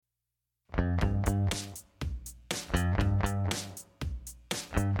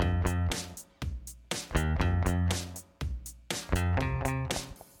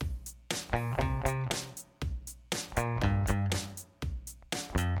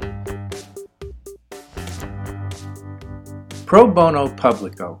Pro bono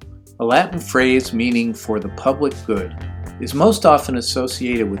publico, a Latin phrase meaning for the public good, is most often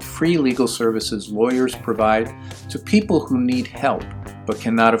associated with free legal services lawyers provide to people who need help but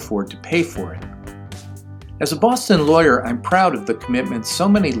cannot afford to pay for it. As a Boston lawyer, I'm proud of the commitment so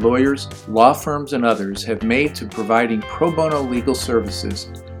many lawyers, law firms, and others have made to providing pro bono legal services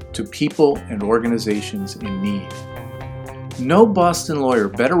to people and organizations in need. No Boston lawyer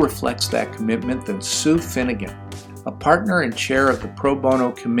better reflects that commitment than Sue Finnegan, a partner and chair of the Pro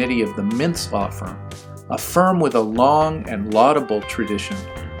Bono Committee of the Mintz Law Firm, a firm with a long and laudable tradition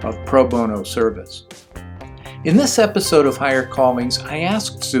of pro bono service. In this episode of Higher Callings, I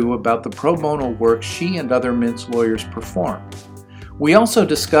asked Sue about the pro bono work she and other Mintz lawyers perform. We also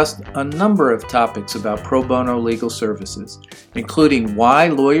discussed a number of topics about pro bono legal services, including why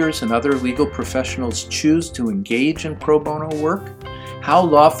lawyers and other legal professionals choose to engage in pro bono work, how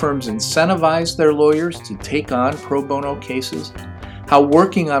law firms incentivize their lawyers to take on pro bono cases, how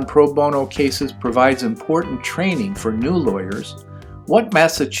working on pro bono cases provides important training for new lawyers, what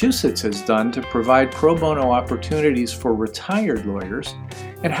Massachusetts has done to provide pro bono opportunities for retired lawyers,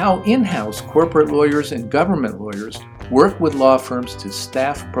 and how in-house corporate lawyers and government lawyers work with law firms to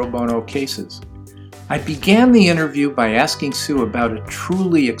staff pro bono cases. I began the interview by asking Sue about a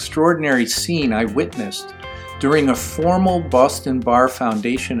truly extraordinary scene I witnessed during a formal Boston Bar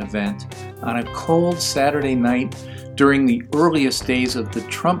Foundation event on a cold Saturday night during the earliest days of the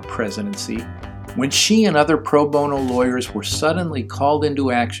Trump presidency, when she and other pro bono lawyers were suddenly called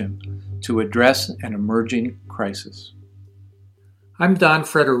into action to address an emerging crisis. I'm Don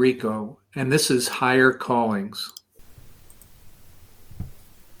Frederico, and this is Higher Callings.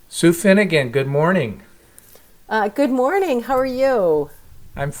 Sue Finnegan, good morning. Good morning. How are you?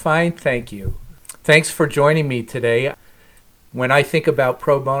 I'm fine, thank you. Thanks for joining me today. When I think about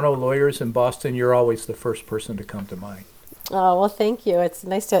pro bono lawyers in Boston, you're always the first person to come to mind. Oh, well, thank you. It's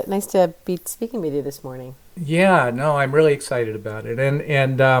nice to be speaking with you this morning. Yeah, no, I'm really excited about it.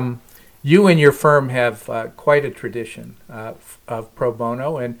 And you and your firm have quite a tradition of pro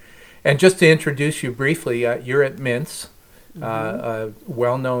bono. And just to introduce you briefly, you're at Mintz, a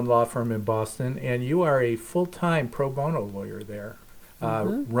well-known law firm in Boston, and you are a full-time pro bono lawyer there,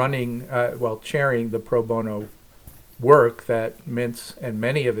 chairing the pro bono work that Mintz and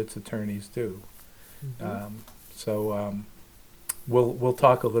many of its attorneys do. We'll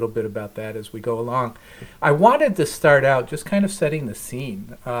talk a little bit about that as we go along. I wanted to start out just kind of setting the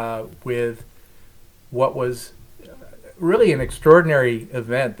scene with what was really an extraordinary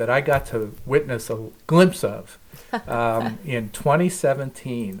event that I got to witness a glimpse of in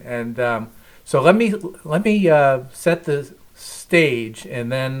 2017. And so let me set the stage,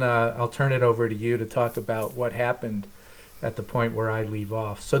 and then I'll turn it over to you to talk about what happened at the point where I leave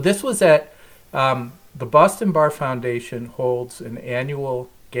off. So this was at the Boston Bar Foundation holds an annual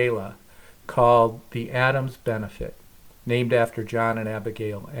gala called the Adams Benefit, named after John and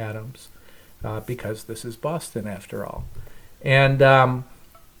Abigail Adams, because this is Boston after all. And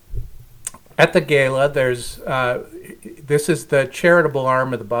at the gala, this is the charitable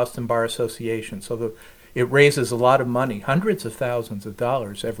arm of the Boston Bar Association. So it raises a lot of money, hundreds of thousands of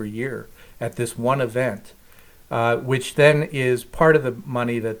dollars every year at this one event, which then is part of the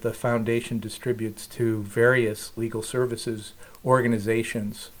money that the foundation distributes to various legal services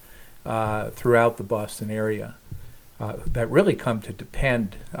organizations throughout the Boston area that really come to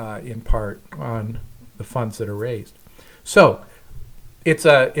depend in part on the funds that are raised. So it's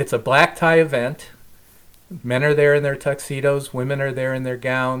a black tie event. Men are there in their tuxedos, women are there in their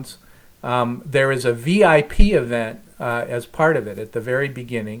gowns. There is a VIP event as part of it at the very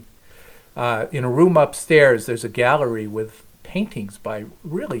beginning. In a room upstairs, there's a gallery with paintings by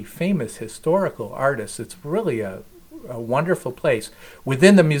really famous historical artists. It's really a wonderful place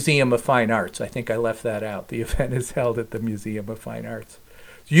within the Museum of Fine Arts. I think I left that out. The event is held at the Museum of Fine Arts.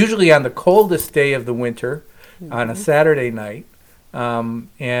 It's usually on the coldest day of the winter, on a Saturday night,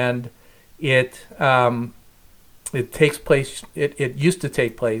 and it takes place. It used to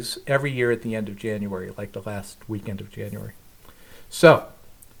take place every year at the end of January, like the last weekend of January. So,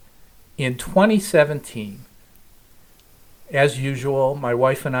 in 2017, as usual, my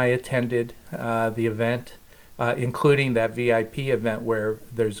wife and I attended the event, including that VIP event where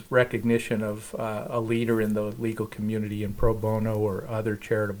there's recognition of a leader in the legal community in pro bono or other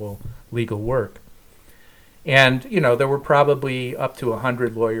charitable legal work. And, there were probably up to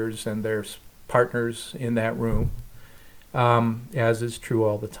 100 lawyers and their partners in that room, as is true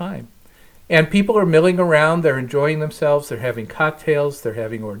all the time. And people are milling around, they're enjoying themselves, they're having cocktails, they're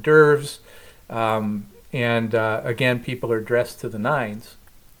having hors d'oeuvres, and again, people are dressed to the nines.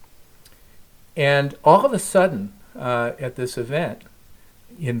 And all of a sudden, at this event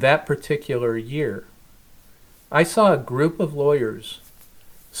in that particular year, I saw a group of lawyers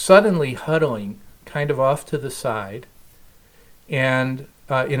suddenly huddling kind of off to the side and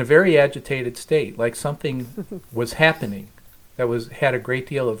in a very agitated state, like something was happening that had a great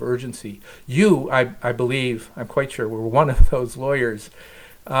deal of urgency. You, I believe, I'm quite sure, were one of those lawyers.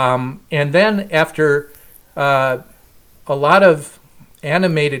 And then after a lot of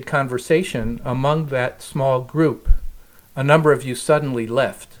animated conversation among that small group, a number of you suddenly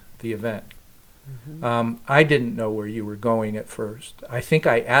left the event. I didn't know where you were going at first. I think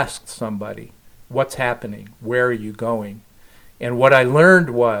I asked somebody, what's happening? Where are you going? And what I learned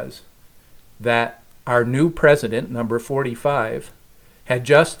was that our new president, number 45, had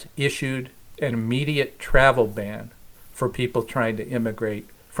just issued an immediate travel ban for people trying to immigrate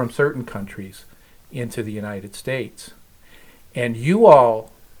from certain countries into the United States. And you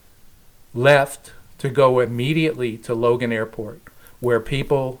all left to go immediately to Logan Airport, where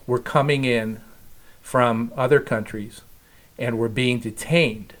people were coming in from other countries and were being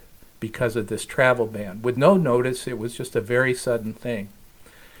detained because of this travel ban. With no notice, it was just a very sudden thing.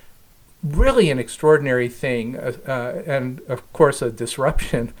 Really an extraordinary thing, and of course a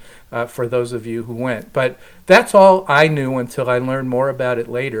disruption for those of you who went. But that's all I knew until I learned more about it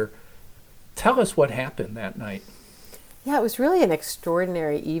later. Tell us what happened that night. Yeah, it was really an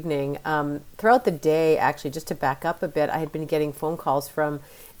extraordinary evening. Throughout the day, actually, just to back up a bit, I had been getting phone calls from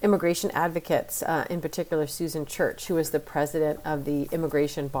immigration advocates, in particular Susan Church, who was the president of the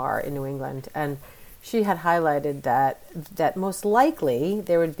Immigration Bar in New England. And she had highlighted that most likely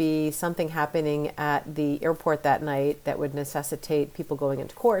there would be something happening at the airport that night that would necessitate people going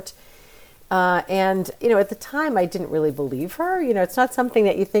into court. And, at the time, I didn't really believe her. It's not something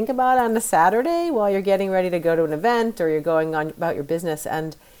that you think about on a Saturday while you're getting ready to go to an event or you're going on about your business.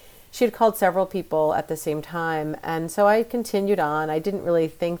 And she had called several people at the same time. And so I continued on. I didn't really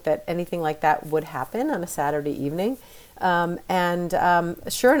think that anything like that would happen on a Saturday evening.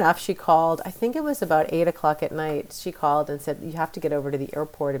 Sure enough, she called, I think it was about 8 o'clock at night. She called and said, you have to get over to the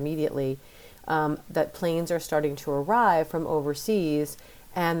airport immediately. That planes are starting to arrive from overseas.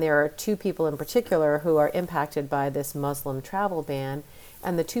 And there are two people in particular who are impacted by this Muslim travel ban.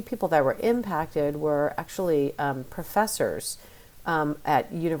 And the two people that were impacted were actually professors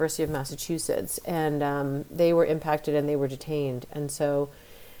at University of Massachusetts. And they were impacted and they were detained. And so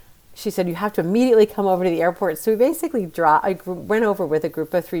she said, you have to immediately come over to the airport. So we basically I went over with a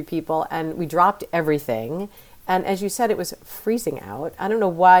group of 3 people and we dropped everything. And as you said, it was freezing out. I don't know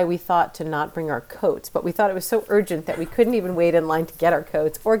why we thought to not bring our coats, but we thought it was so urgent that we couldn't even wait in line to get our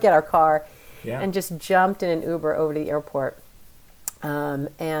coats or get our car, and just jumped in an Uber over to the airport. So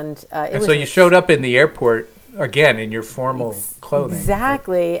you showed up in the airport again in your formal clothing.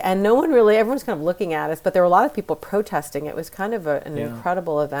 Exactly. And everyone's kind of looking at us, but there were a lot of people protesting. It was kind of an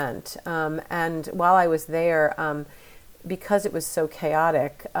incredible event. And while I was there, because it was so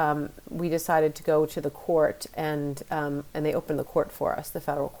chaotic, we decided to go to the court, and they opened the court for us, the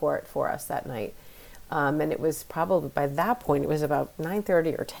federal court for us that night. And it was probably, by that point, it was about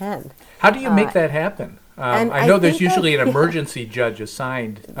 9:30 or 10. How do you make that happen? I know there's usually an emergency judge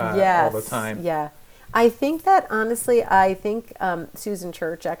assigned all the time. Yeah. I think that, honestly, Susan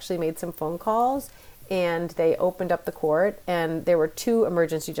Church actually made some phone calls, and they opened up the court, and there were 2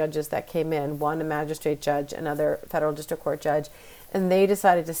 emergency judges that came in, one a magistrate judge, another federal district court judge, and they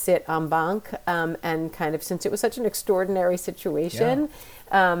decided to sit en banc, and kind of, since it was such an extraordinary situation,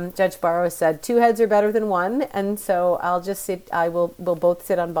 Judge Barrow said 2 heads are better than 1, and so we'll both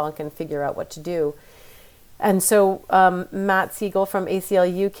sit en banc and figure out what to do. And so Matt Siegel from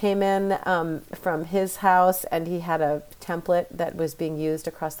ACLU came in from his house, and he had a template that was being used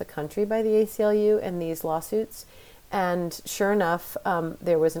across the country by the ACLU in these lawsuits. And sure enough,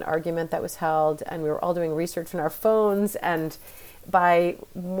 there was an argument that was held, and we were all doing research on our phones. And by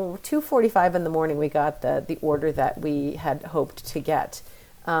 2:45 in the morning, we got the order that we had hoped to get.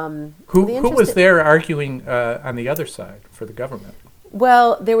 Who was there arguing on the other side for the government?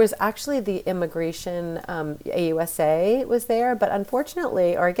 Well, there was actually the immigration, AUSA was there, but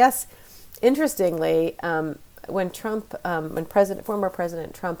unfortunately, or I guess interestingly, when former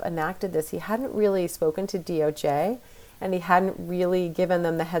President Trump enacted this, he hadn't really spoken to DOJ, and he hadn't really given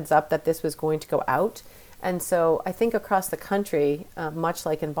them the heads up that this was going to go out. And so I think across the country, much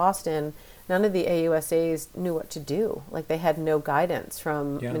like in Boston, none of the AUSAs knew what to do. Like, they had no guidance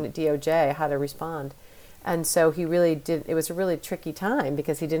from DOJ how to respond. And so it was a really tricky time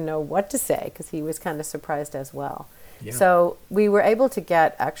because he didn't know what to say, because he was kind of surprised as well. Yeah. So we were able to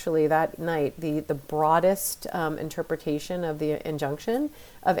get, actually, that night, the broadest interpretation of the injunction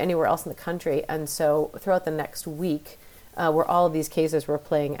of anywhere else in the country. And so throughout the next week, where all of these cases were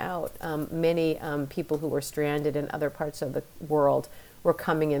playing out, many people who were stranded in other parts of the world were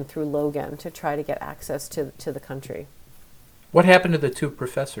coming in through Logan to try to get access to the country. What happened to the two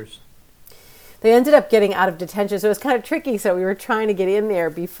professors? They ended up getting out of detention, so it was kind of tricky. So we were trying to get in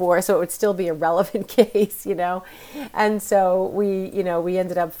there before, so it would still be a relevant case, And so we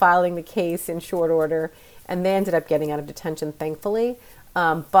ended up filing the case in short order, and they ended up getting out of detention, thankfully.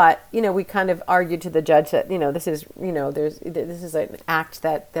 But we kind of argued to the judge that this is an act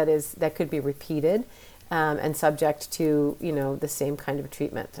that could be repeated, and subject to the same kind of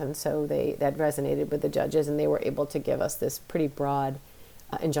treatment. And so that resonated with the judges, and they were able to give us this pretty broad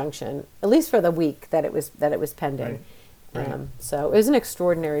injunction, at least for the week that it was pending. Right. So it was an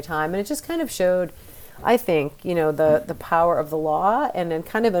extraordinary time, and it just kind of showed, I think, the power of the law, and in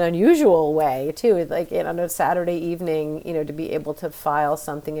kind of an unusual way too, like on a Saturday evening, to be able to file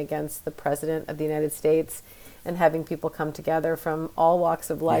something against the President of the United States, and having people come together from all walks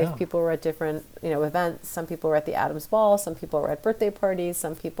of life. Yeah. People were at different, events. Some people were at the Adams Ball. Some people were at birthday parties.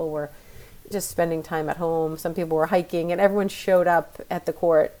 Some people were just spending time at home. Some people were hiking, and everyone showed up at the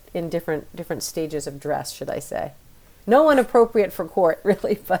court in different stages of dress, should I say. No one appropriate for court,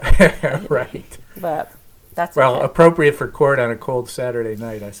 really, but Right. But that's Well, okay. appropriate for court on a cold Saturday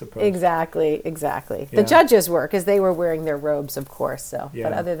night, I suppose. Exactly. Yeah. The judges were, because they were wearing their robes, of course. So, Yeah.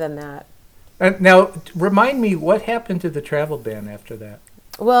 But other than that, Now, remind me, what happened to the travel ban after that?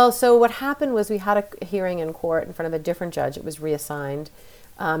 well, so what happened was we had a hearing in court in front of a different judge. It was reassigned.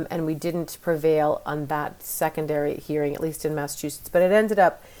 And we didn't prevail on that secondary hearing, at least in Massachusetts. But it ended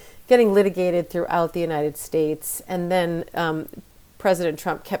up getting litigated throughout the United States. And then President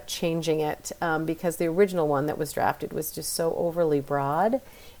Trump kept changing it because the original one that was drafted was just so overly broad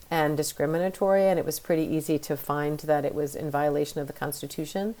and discriminatory, and it was pretty easy to find that it was in violation of the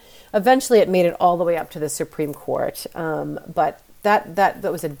Constitution. Eventually, it made it all the way up to the Supreme Court. But that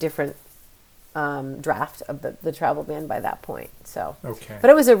was a different draft of the travel ban by that point. So, Okay. But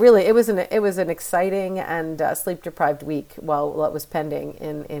it was an exciting and sleep deprived week while it was pending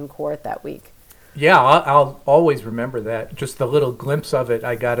in court that week. Yeah, I'll always remember that. Just the little glimpse of it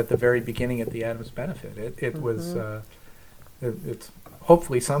I got at the very beginning at the Adams Benefit. It was, it's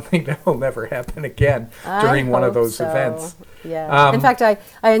hopefully something that will never happen again during one of those events. Yeah. In fact, I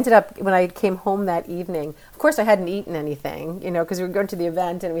ended up, when I came home that evening, of course I hadn't eaten anything, because we were going to the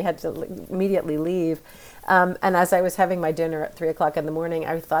event and we had to immediately leave. And as I was having my dinner at 3:00 in the morning,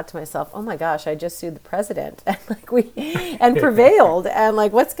 I thought to myself, "Oh my gosh, I just sued the president and prevailed, and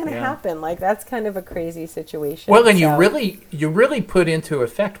what's going to happen?" That's kind of a crazy situation. Well, and you really put into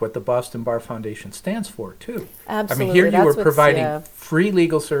effect what the Boston Bar Foundation stands for too. Absolutely. I mean, here you were That's providing free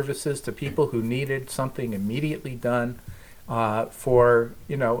legal services to people who needed something immediately done for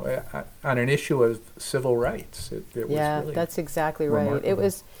on an issue of civil rights. It was really that's exactly right.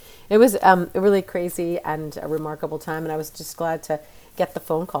 remarkable. It was a really crazy and a remarkable time, and I was just glad to get the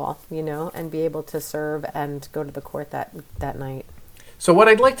phone call, and be able to serve and go to the court that night. So what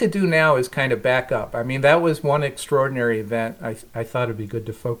I'd like to do now is kind of back up. I mean, that was one extraordinary event I thought it'd be good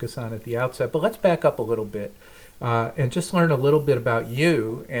to focus on at the outset, but let's back up a little bit and just learn a little bit about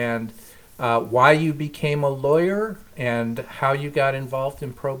you and why you became a lawyer and how you got involved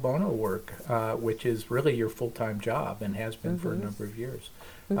in pro bono work, which is really your full-time job and has been for a number of years.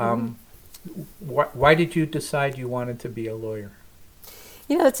 Why did you decide you wanted to be a lawyer?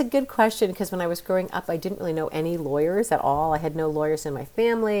 That's a good question, because when I was growing up, I didn't really know any lawyers at all. I had no lawyers in my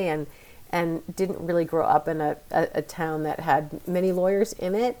family, and didn't really grow up in a town that had many lawyers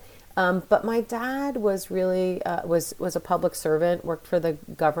in it. But my dad was really was a public servant, worked for the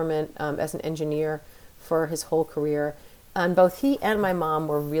government as an engineer for his whole career. And both he and my mom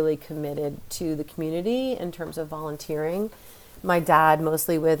were really committed to the community in terms of volunteering. My dad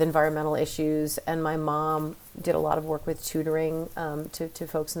mostly with environmental issues, and my mom did a lot of work with tutoring to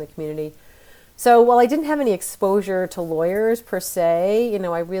folks in the community. So while I didn't have any exposure to lawyers per se,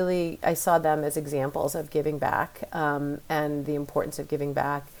 I saw them as examples of giving back and the importance of giving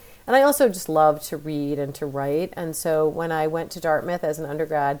back. And I also just loved to read and to write. And so when I went to Dartmouth as an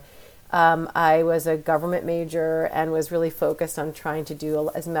undergrad, I was a government major and was really focused on trying to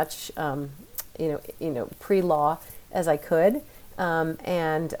do as much, pre-law as I could. I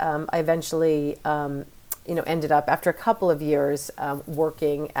eventually, ended up, after a couple of years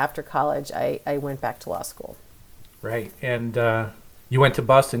working after college, I went back to law school. Right. And you went to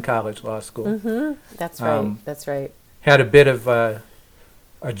Boston College Law School. Mm-hmm. That's right. That's right. Had a bit of a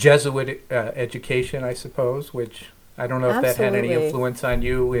Jesuit education, I suppose, which I don't know if that had any Absolutely. influence on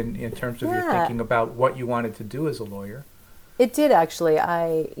you in terms of your Yeah, thinking about what you wanted to do as a lawyer. it did actually.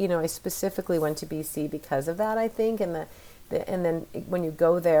 I specifically went to BC because of that, I think, and and then when you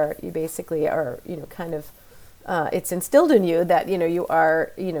go there, you basically are, kind of, it's instilled in you that, you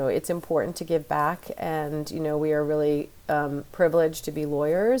are, it's important to give back, and, we are really privileged to be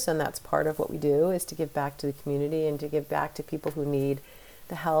lawyers, and that's part of what we do, is to give back to the community and to give back to people who need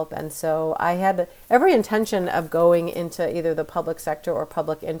the help. And so I had every intention of going into either the public sector or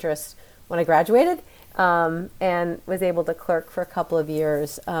public interest when I graduated, and was able to clerk for a couple of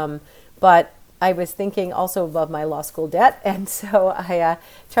years. But I was thinking also above my law school debt, and so I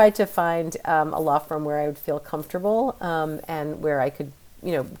tried to find a law firm where I would feel comfortable, and where I could,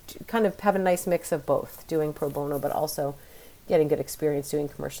 kind of have a nice mix of both, doing pro bono, but also getting good experience doing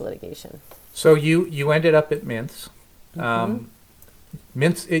commercial litigation. So you ended up at Mintz.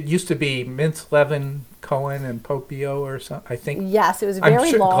 Mintz, it used to be Mintz, Levin, Cohen, and Popio or something, I think. Yes, it was I'm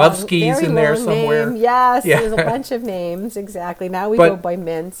very sure long. Glovsky's very in there long somewhere. Name. Yes, Yeah. there's a bunch of names, exactly. Now we But- go by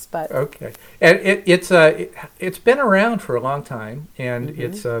Mintz, but Okay, and it's been around for a long time, and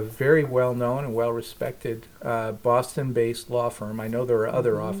it's a very well known and well respected Boston-based law firm. I know there are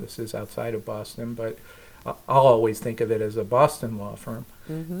other offices outside of Boston, but I'll always think of it as a Boston law firm.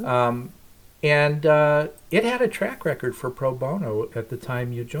 And it had a track record for pro bono at the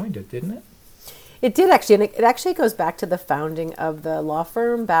time you joined it, didn't it? it did actually, and it actually goes back to the founding of the law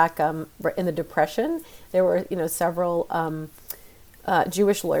firm back in the Depression. There were, several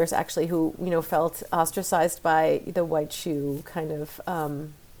Jewish lawyers actually who, felt ostracized by the white shoe kind of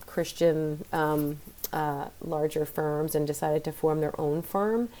Christian larger firms, and decided to form their own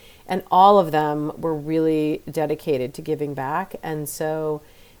firm. And all of them were really dedicated to giving back. And so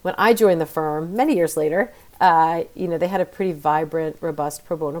when I joined the firm many years later, they had a pretty vibrant, robust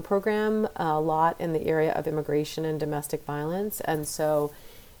pro bono program, a lot in the area of immigration and domestic violence. And so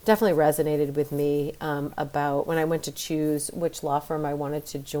definitely resonated with me about when I went to choose which law firm I wanted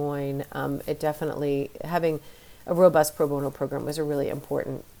to join. It definitely, having a robust pro bono program was a really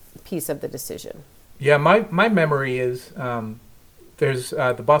important piece of the decision. Yeah, my memory is there's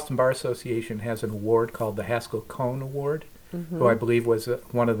the Boston Bar Association has an award called the Haskell Cohn Award, who I believe was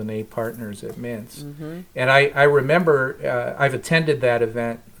one of the named partners at Mintz. And I remember I've attended that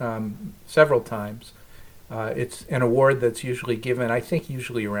event several times. It's an award that's usually given, I think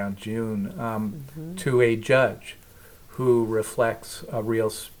usually around June, to a judge who reflects a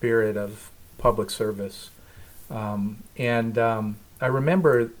real spirit of public service. I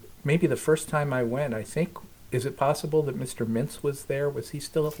remember maybe the first time I went, I think, is it possible that Mr. Mintz was there? Was he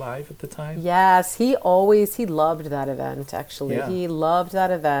still alive at the time? Yes, he loved that event, actually. Yeah. He loved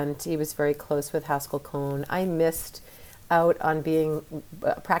that event. He was very close with Haskell Cohn. I missed out on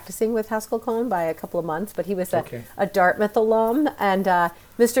practicing with Haskell Cohn by a couple of months, but he was a Dartmouth alum, and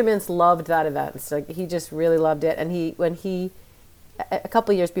Mr. Mintz loved that event. So he just really loved it. And a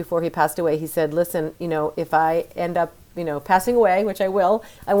couple of years before he passed away, he said, listen, if I end up passing away, which I will,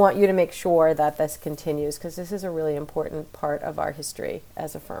 I want you to make sure that this continues, because this is a really important part of our history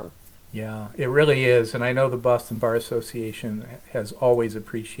as a firm. Yeah, it really is. And I know the Boston Bar Association has always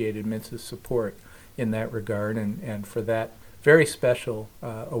appreciated Mintz's support in that regard, and for that very special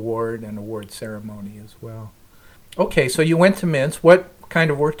award and award ceremony as well. Okay, so you went to Mintz. What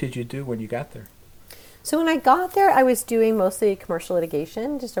kind of work did you do when you got there? So when I got there, I was doing mostly commercial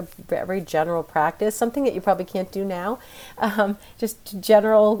litigation, just a very general practice, something that you probably can't do now, just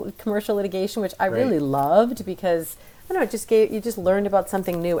general commercial litigation, which I really loved, because I don't know, you just learned about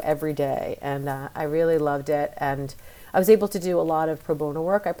something new every day, and I really loved it. And I was able to do a lot of pro bono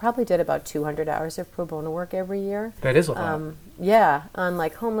work. I probably did about 200 hours of pro bono work every year. That is a lot. Yeah, on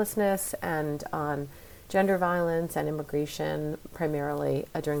like homelessness and on gender violence and immigration, primarily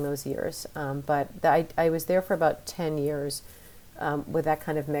during those years. But I was there for about 10 years with that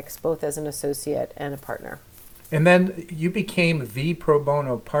kind of mix, both as an associate and a partner. And then you became the pro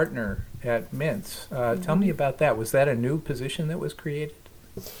bono partner at Mintz. Tell me about that. Was that a new position that was created?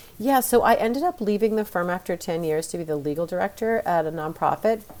 Yeah, so I ended up leaving the firm after 10 years to be the legal director at a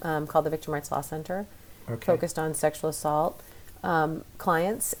nonprofit called the Victim Rights Law Center, focused on sexual assault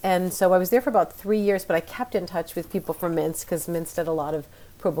clients. And so I was there for about 3 years, but I kept in touch with people from Mintz, because Mintz did a lot of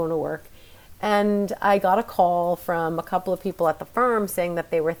pro bono work. And I got a call from a couple of people at the firm saying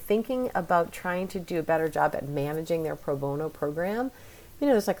that they were thinking about trying to do a better job at managing their pro bono program.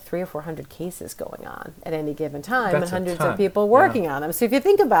 There's like 300 or 400 cases going on at any given time, That's and hundreds a ton. of people working on them. So if you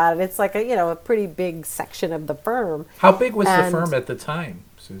think about it, it's like a pretty big section of the firm. How big was the firm at the time,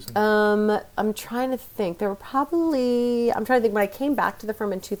 Susan? I'm trying to think. I'm trying to think when I came back to the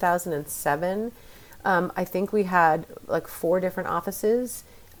firm in 2007. I think we had like 4 different offices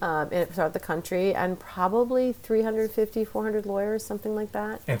throughout the country, and probably 350, 400 lawyers, something like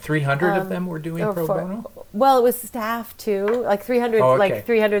that. And 300 of them were doing pro bono? Well, it was staff too, like 300, Oh, okay. like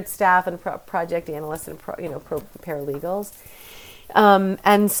 300 staff and project analysts and paralegals.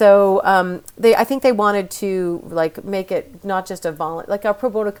 And so I think they wanted to like make it not just a like our pro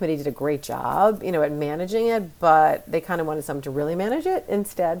bono committee did a great job, at managing it, but they kind of wanted someone to really manage it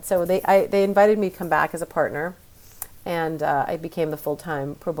instead. So they invited me to come back as a partner, and I became the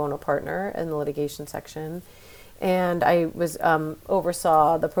full-time pro bono partner in the litigation section. And I was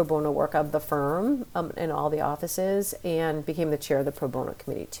oversaw the pro bono work of the firm in all the offices, and became the chair of the pro bono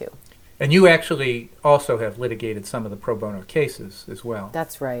committee too. And you actually also have litigated some of the pro bono cases as well.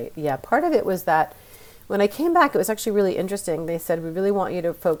 That's right. Yeah. Part of it was that when I came back, it was actually really interesting. They said, we really want you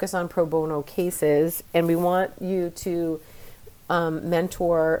to focus on pro bono cases, and we want you to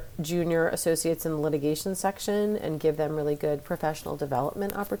mentor junior associates in the litigation section and give them really good professional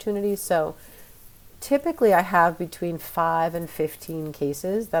development opportunities. So typically I have between 5 and 15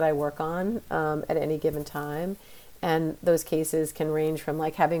 cases that I work on at any given time. And those cases can range from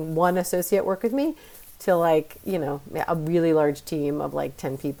like having one associate work with me to like, a really large team of like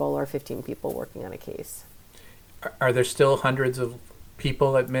 10 people or 15 people working on a case. Are there still hundreds of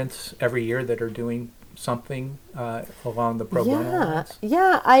people at Mintz every year that are doing something along the pro bono lines?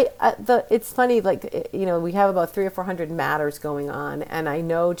 Yeah. It's funny, like, we have about 300 or 400 matters going on, and I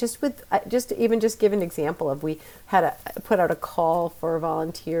know just give an example of, we had put out a call for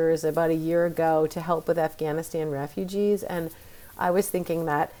volunteers about a year ago to help with Afghanistan refugees, and I was thinking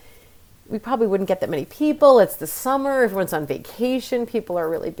that we probably wouldn't get that many people. It's the summer, everyone's on vacation, people are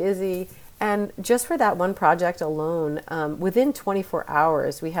really busy. And just for that one project alone, within 24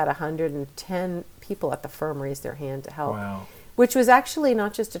 hours, we had 110 people at the firm raise their hand to help. Wow. Which was actually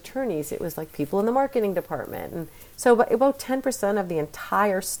not just attorneys, it was like people in the marketing department. And so about 10% of the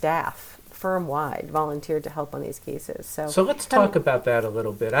entire staff firm-wide volunteered to help on these cases. So let's talk about that a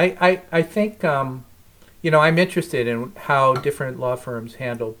little bit. I think, I'm interested in how different law firms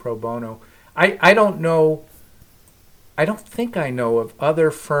handle pro bono. I don't think I know of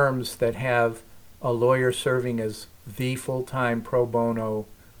other firms that have a lawyer serving as the full-time pro bono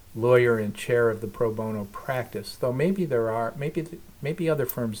lawyer and chair of the pro bono practice, though maybe there are, maybe other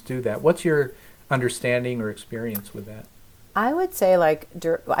firms do that. What's your understanding or experience with that? I would say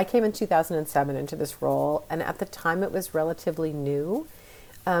I came in 2007 into this role, and at the time it was relatively new.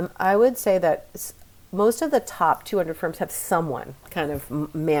 I would say that most of the top 200 firms have someone kind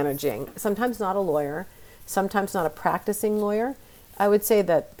of managing, sometimes not a lawyer, sometimes not a practicing lawyer. I would say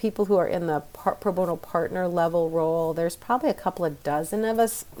that people who are in the pro bono partner level role, there's probably a couple of dozen of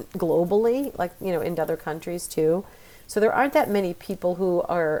us globally, like, in other countries too. So there aren't that many people who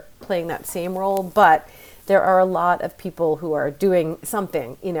are playing that same role, but there are a lot of people who are doing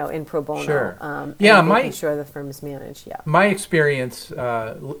something, in pro bono. Sure. And making sure the firm is managed. Yeah. My experience,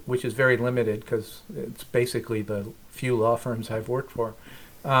 which is very limited because it's basically the few law firms I've worked for,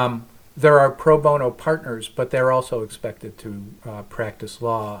 there are pro bono partners, but they're also expected to practice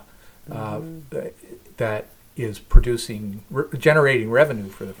law that is generating revenue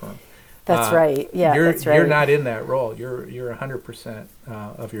for the firm. That's right. Yeah, that's right. You're not in that role. You're 100%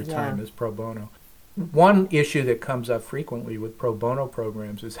 of your time is pro bono. One issue that comes up frequently with pro bono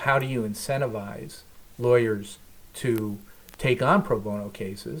programs is, how do you incentivize lawyers to take on pro bono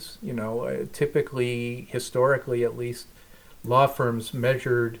cases? Typically, historically at least, law firms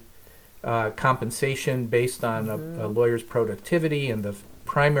measured compensation based on a lawyer's productivity, and the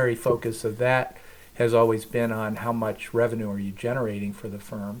primary focus of that has always been on how much revenue are you generating for the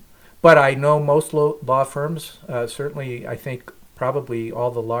firm. But I know most law firms, certainly I think probably all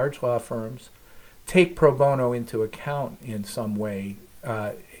the large law firms, take pro bono into account in some way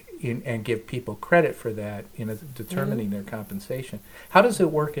and give people credit for that in determining their compensation. How does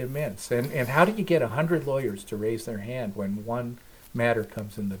it work at Mintz? And how do you get 100 lawyers to raise their hand when one matter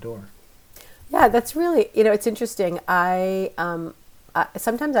comes in the door? Yeah, that's really, it's interesting. Sometimes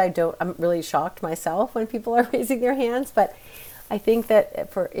I'm really shocked myself when people are raising their hands, but I think that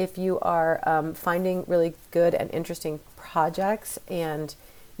if you are finding really good and interesting projects, and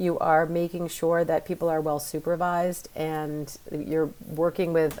you are making sure that people are well supervised, and you're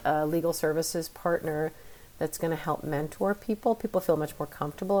working with a legal services partner that's going to help mentor people feel much more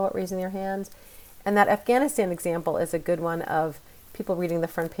comfortable about raising their hands. And that Afghanistan example is a good one of people reading the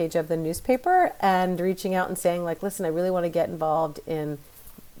front page of the newspaper and reaching out and saying, like, listen, I really want to get involved in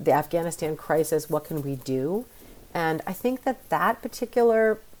the Afghanistan crisis. What can we do? And I think that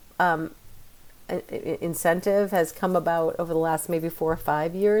particular incentive has come about over the last maybe 4 or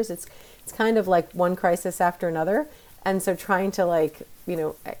 5 years. It's kind of like one crisis after another, and so trying to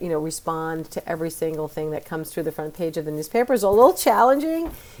respond to every single thing that comes through the front page of the newspaper is a little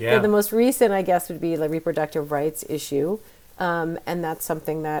challenging. Yeah. The most recent, I guess, would be the reproductive rights issue. And that's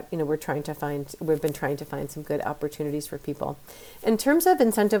something that we've been trying to find some good opportunities for people. In terms of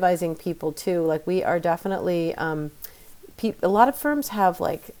incentivizing people too, like we are definitely, a lot of firms have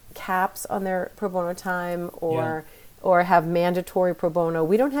like caps on their pro bono time or have mandatory pro bono.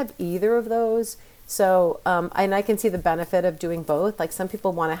 We don't have either of those. So, and I can see the benefit of doing both. Like some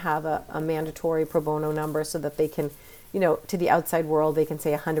people want to have a mandatory pro bono number so that they can, to the outside world, they can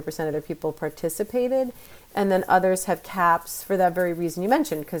say 100% of their people participated. And then others have caps for that very reason you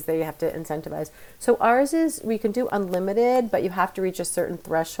mentioned, because they have to incentivize. So ours is, we can do unlimited, but you have to reach a certain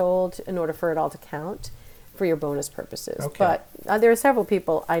threshold in order for it all to count for your bonus purposes. Okay. But there are several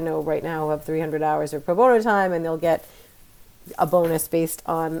people I know right now who have 300 hours of pro bono time, and they'll get a bonus based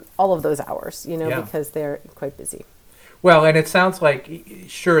on all of those hours, because they're quite busy. Well, and it sounds like,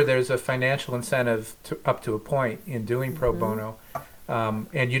 sure, there's a financial incentive up to a point in doing pro bono.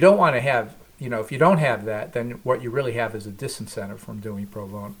 And you don't want to have, if you don't have that, then what you really have is a disincentive from doing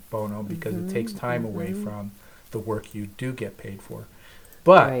pro bono because it takes time away from the work you do get paid for.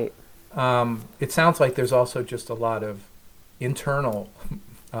 But it sounds like there's also just a lot of internal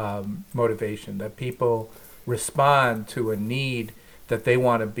motivation, that people respond to a need that they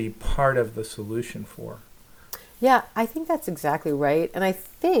want to be part of the solution for. Yeah, I think that's exactly right. And I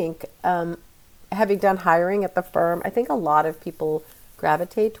think, having done hiring at the firm, I think a lot of people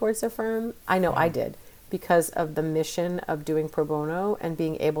gravitate towards the firm. I know I did, because of the mission of doing pro bono and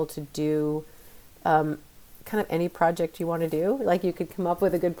being able to do kind of any project you want to do. Like you could come up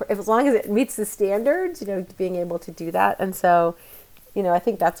with a good, as long as it meets the standards, being able to do that. And so, I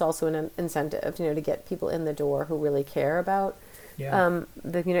think that's also an incentive, to get people in the door who really care about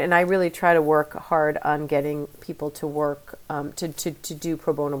and I really try to work hard on getting people to work to do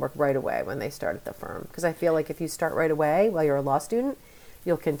pro bono work right away when they start at the firm, because I feel like if you start right away while you're a law student,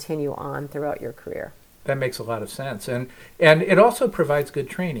 you'll continue on throughout your career. That makes a lot of sense, and it also provides good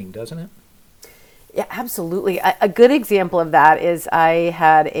training, doesn't it? Yeah, absolutely. A good example of that is I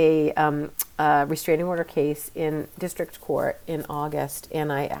had a restraining order case in district court in August,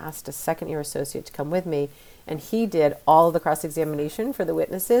 and I asked a second-year associate to come with me, and he did all of the cross-examination for the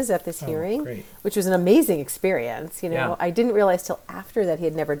witnesses at this hearing, which was an amazing experience. I didn't realize till after that he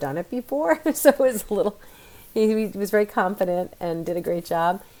had never done it before, so it was a little. He was very confident and did a great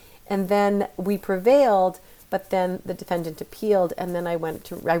job, and then we prevailed. But then the defendant appealed, and then I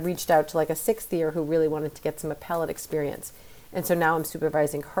reached out to like a sixth year who really wanted to get some appellate experience. And so now I'm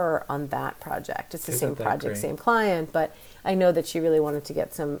supervising her on that project. It's the same project, same client, but I know that she really wanted to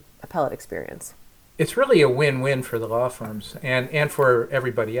get some appellate experience. It's really a win-win for the law firms and for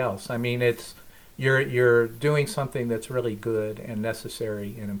everybody else. I mean, you're doing something that's really good and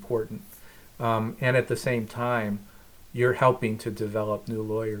necessary and important. And at the same time, you're helping to develop new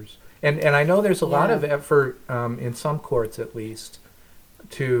lawyers. And I know there's a lot of effort, in some courts at least,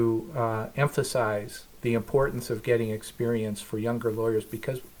 to emphasize the importance of getting experience for younger lawyers,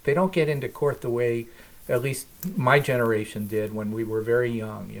 because they don't get into court the way at least my generation did when we were very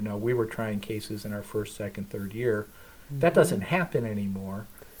young. We were trying cases in our first, second, third year. That doesn't happen anymore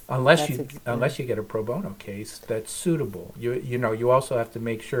unless you get a pro bono case that's suitable. You also have to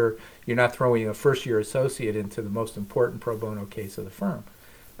make sure you're not throwing a first-year associate into the most important pro bono case of the firm.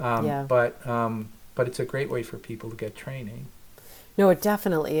 But it's a great way for people to get training. No, it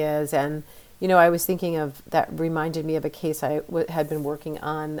definitely is. And, I was thinking of, that reminded me of a case I had been working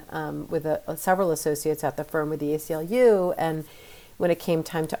on with several associates at the firm with the ACLU. And when it came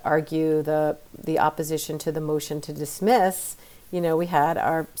time to argue the opposition to the motion to dismiss, we had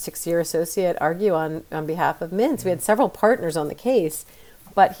our 6-year associate argue on behalf of Mintz. We had several partners on the case.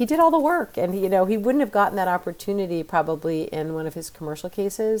 But he did all the work, and he wouldn't have gotten that opportunity probably in one of his commercial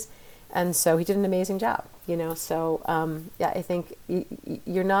cases, and so he did an amazing job. So I think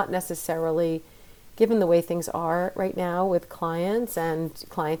you're not necessarily, given the way things are right now with clients and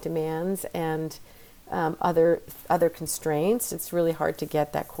client demands and other constraints, it's really hard to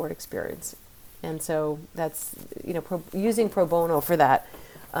get that court experience, and so that's using pro bono for that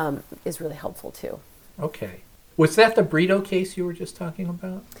is really helpful too. Okay. Was that the Brito case you were just talking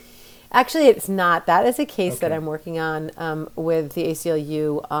about? Actually, it's not. That is a case that I'm working on with the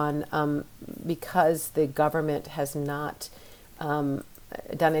ACLU on because the government has not done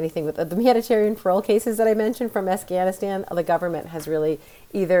anything with the humanitarian parole cases that I mentioned from Afghanistan. The government has really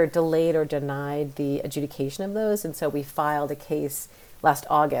either delayed or denied the adjudication of those, and so we filed a case last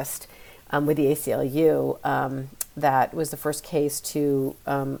August with the ACLU. That was the first case to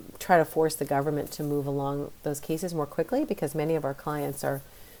try to force the government to move along those cases more quickly, because many of our clients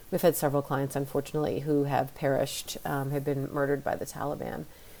we've had several clients, unfortunately, who have perished, have been murdered by the Taliban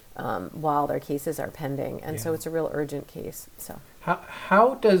while their cases are pending. And so it's a real urgent case. So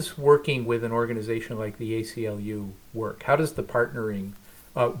how does working with an organization like the ACLU work? How does the partnering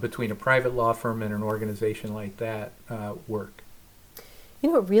between a private law firm and an organization like that work? It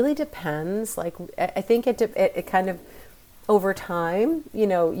really depends. Like, I think it kind of, over time,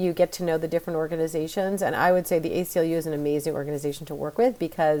 you get to know the different organizations. And I would say the ACLU is an amazing organization to work with,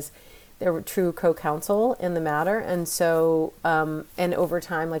 because they're true co-counsel in the matter. And so, and over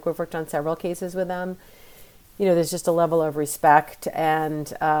time, like, we've worked on several cases with them, there's just a level of respect, and,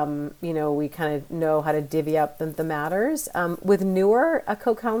 we kind of know how to divvy up the matters. With newer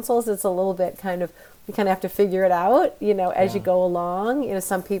co-counsels, it's a little bit kind of, you kind of have to figure it out, as you go along.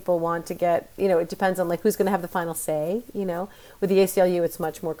 Some people want to get, it depends on like who's going to have the final say. With the ACLU, it's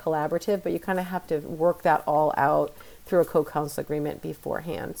much more collaborative, but you kind of have to work that all out through a co-counsel agreement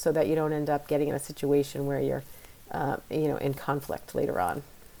beforehand, so that you don't end up getting in a situation where you're, in conflict later on.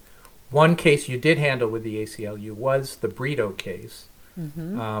 One case you did handle with the ACLU was the Brito case.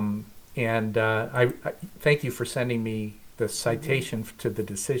 And I thank you for sending me the citation to the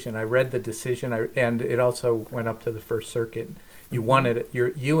decision. I read the decision, and it also went up to the First Circuit. You won it.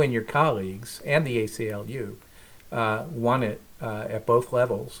 You and your colleagues and the ACLU won it at both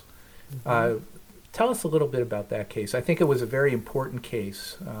levels. Tell us a little bit about that case. I think it was a very important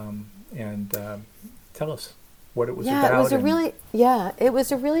case, and tell us what it was about. It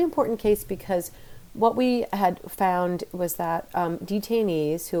was a really important case, because what we had found was that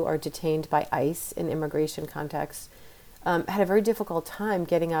detainees who are detained by ICE in immigration contexts had a very difficult time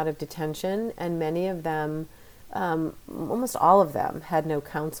getting out of detention, and many of them, almost all of them, had no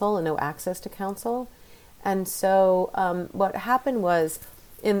counsel and no access to counsel. And so what happened was,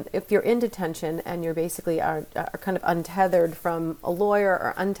 if you're in detention and you're basically are kind of untethered from a lawyer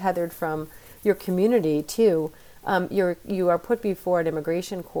or untethered from your community too, you are put before an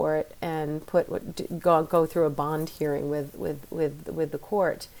immigration court and go through a bond hearing with the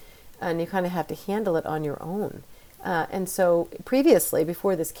court, and you kind of have to handle it on your own. And so previously,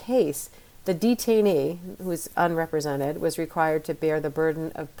 before this case, the detainee, who was unrepresented, was required to bear the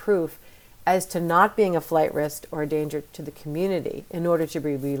burden of proof as to not being a flight risk or a danger to the community in order to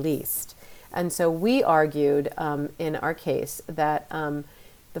be released. And so we argued in our case that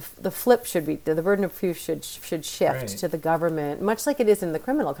the flip should be, the burden of proof should shift to the government, much like it is in the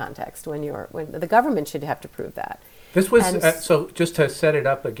criminal context, when the government should have to prove that. This was, so just to set it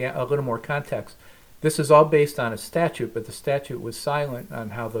up again, a little more context, this is all based on a statute, but the statute was silent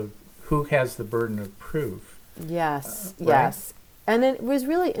on who has the burden of proof. Yes, right? yes. And it was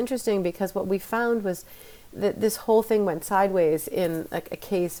really interesting, because what we found was that this whole thing went sideways in a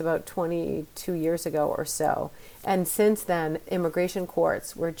case about 22 years ago or so. And since then, immigration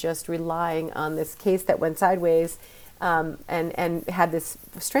courts were just relying on this case that went sideways and had this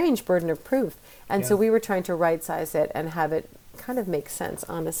strange burden of proof. And so we were trying to right-size it and have it kind of make sense,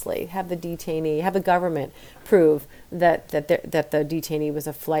 honestly. Have the government prove that the detainee was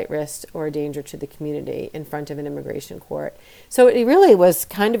a flight risk or a danger to the community in front of an immigration court. So it really was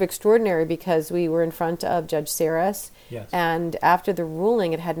kind of extraordinary, because we were in front of Judge Saras, and after the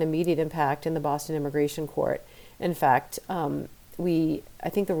ruling, it had an immediate impact in the Boston Immigration Court. In fact, I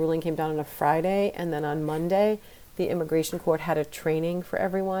think the ruling came down on a Friday, and then on Monday, the immigration court had a training for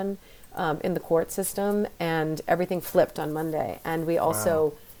everyone in the court system, and everything flipped on Monday. And we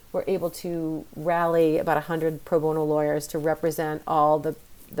also were able to rally about 100 pro bono lawyers to represent all the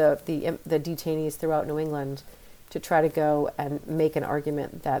detainees throughout New England, to try to go and make an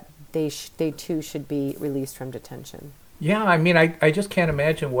argument that they too should be released from detention. Yeah, I mean, I just can't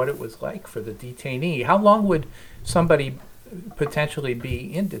imagine what it was like for the detainee. How long would somebody potentially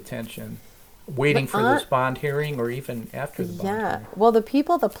be in detention, waiting for this bond hearing, or even after the bond hearing? Well, the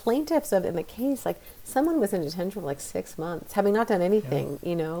plaintiffs in the case, like, someone was in detention for like 6 months, having not done anything,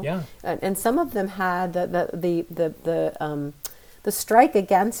 and some of them had the strike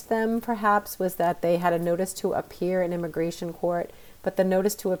against them, perhaps, was that they had a notice to appear in immigration court, but the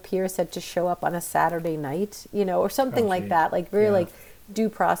notice to appear said to show up on a Saturday night, or something like that, like very like due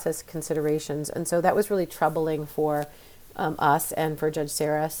process considerations. And so that was really troubling for us and for Judge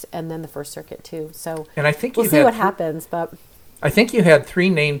Saras, and then the First Circuit too. So, and I think we'll see what happens. But I think you had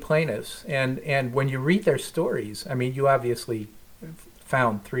 3 named plaintiffs, and when you read their stories, I mean, you obviously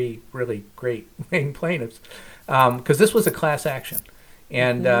found 3 really great named plaintiffs, because this was a class action,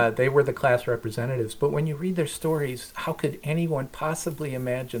 and they were the class representatives. But when you read their stories, how could anyone possibly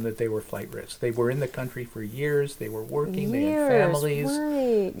imagine that they were flight risk? They were in the country for years. They were working. They had families,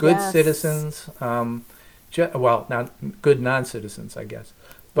 right. good Yes. citizens. Well, not good non-citizens, I guess.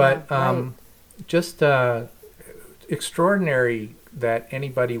 But Yeah, right. just extraordinary that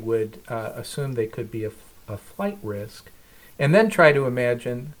anybody would assume they could be a flight risk, and then try to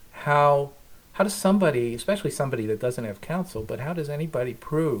imagine how does somebody, especially somebody that doesn't have counsel, but how does anybody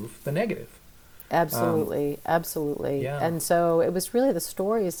prove the negative? Absolutely, absolutely. Yeah. And so it was really the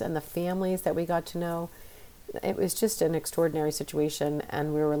stories and the families that we got to know. It was just an extraordinary situation,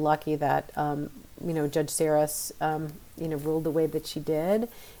 and we were lucky that Judge Saris ruled the way that she did,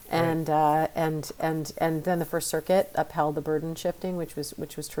 and and then the First Circuit upheld the burden shifting, which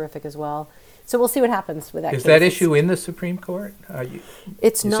was terrific as well. So we'll see what happens with that. Is that issue in the Supreme Court?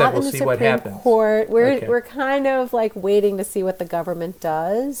 It's you not said in we'll the see what Supreme happens. Court. Okay. We're kind of like waiting to see what the government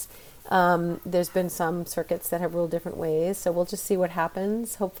does. There's been some circuits that have ruled different ways, so we'll just see what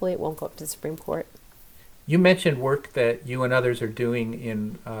happens. Hopefully, it won't go up to the Supreme Court. You mentioned work that you and others are doing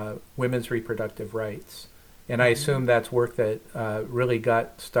in women's reproductive rights, and I assume that's work that really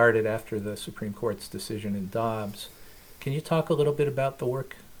got started after the Supreme Court's decision in Dobbs. Can you talk a little bit about the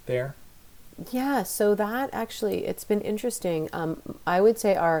work there? Yeah, so that actually, it's been interesting. I would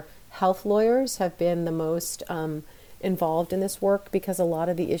say our health lawyers have been the most involved in this work because a lot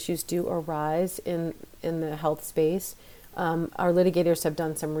of the issues do arise in the health space. Our litigators have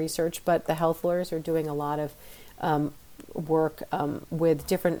done some research, but the health lawyers are doing a lot of work with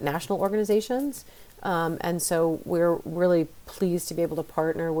different national organizations. And so we're really pleased to be able to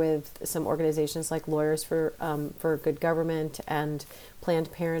partner with some organizations like Lawyers for Good Government and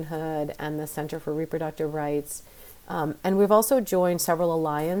Planned Parenthood and the Center for Reproductive Rights. And we've also joined several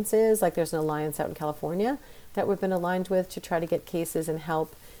alliances, like there's an alliance out in California that we've been aligned with to try to get cases and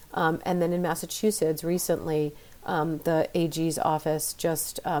help. And then in Massachusetts recently, the AG's office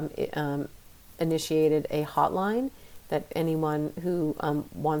just initiated a hotline that anyone who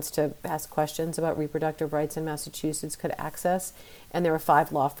wants to ask questions about reproductive rights in Massachusetts could access. And there were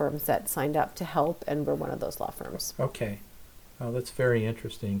 5 law firms that signed up to help, and we're one of those law firms. Okay. Oh, that's very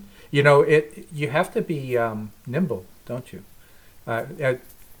interesting. You have to be nimble, don't you?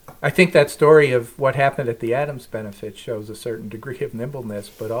 I think that story of what happened at the Adams benefit shows a certain degree of nimbleness,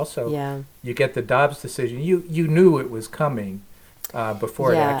 but also you get the Dobbs decision. You knew it was coming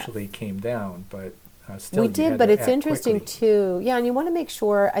before it actually came down, but still we you did, had but to it's act interesting quickly. too. Yeah, and you want to make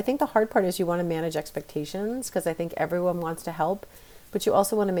sure, I think the hard part is you want to manage expectations because I think everyone wants to help, but you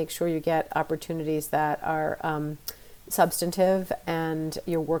also want to make sure you get opportunities that are substantive and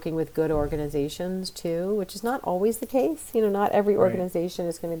you're working with good organizations too, which is not always the case. Not every organization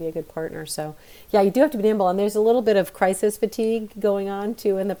is going to be a good partner. So yeah, you do have to be nimble, and there's a little bit of crisis fatigue going on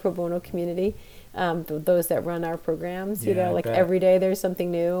too in the pro bono community. Those that run our programs, like every day there's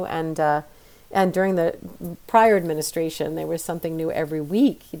something new, and during the prior administration, there was something new every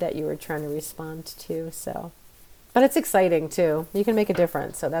week that you were trying to respond to. So, but it's exciting too. You can make a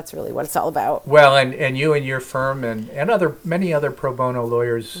difference. So that's really what it's all about. Well, and you and your firm and many other pro bono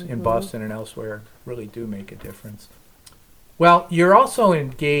lawyers in Boston and elsewhere really do make a difference. Well, you're also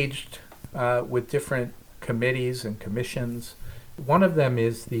engaged with different committees and commissions. One of them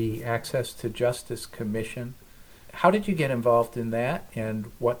is the Access to Justice Commission. How did you get involved in that,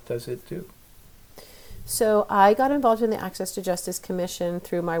 and what does it do? So I got involved in the Access to Justice Commission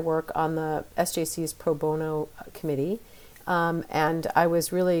through my work on the SJC's pro bono committee, and I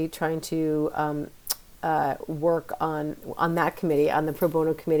was really trying to work on that committee, on the pro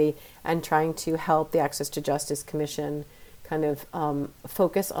bono committee, and trying to help the Access to Justice Commission kind of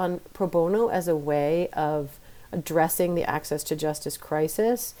focus on pro bono as a way of addressing the access to justice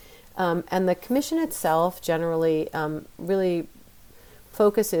crisis. And the commission itself generally really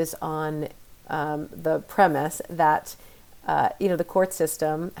focuses on the premise that the court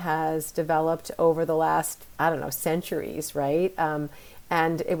system has developed over the last, centuries, right?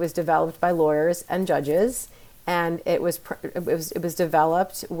 And it was developed by lawyers and judges, and it was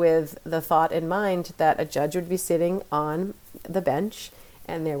developed with the thought in mind that a judge would be sitting on the bench,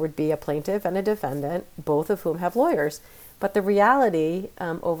 and there would be a plaintiff and a defendant, both of whom have lawyers. But the reality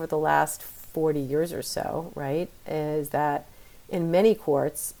over the last 40 years or so, right, is that in many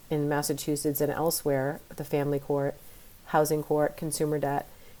courts in Massachusetts and elsewhere, the family court, housing court, consumer debt,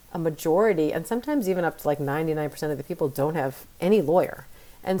 a majority, and sometimes even up to like 99% of the people don't have any lawyer.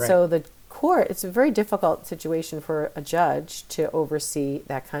 And so the court, it's a very difficult situation for a judge to oversee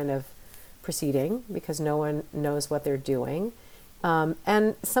that kind of proceeding because no one knows what they're doing.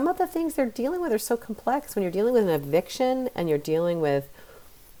 And some of the things they're dealing with are so complex. When you're dealing with an eviction and you're dealing with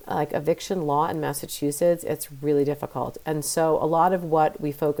like eviction law in Massachusetts, it's really difficult. And so a lot of what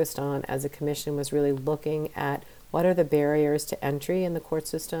we focused on as a commission was really looking at what are the barriers to entry in the court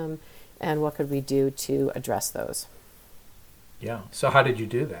system and what could we do to address those. Yeah. So how did you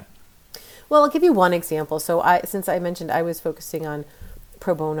do that? Well, I'll give you one example. So since I mentioned I was focusing on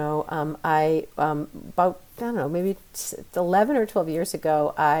pro bono, about, I don't know, maybe 11 or 12 years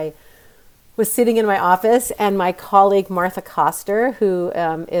ago, I was sitting in my office and my colleague Martha Koster, who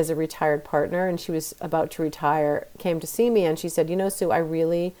is a retired partner, and she was about to retire, came to see me and she said, Sue, I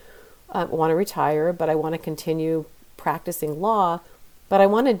really want to retire, but I want to continue practicing law, but I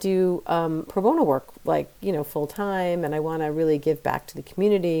want to do pro bono work, full time, and I want to really give back to the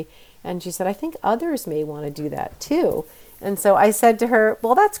community. And she said, I think others may want to do that too. And so I said to her,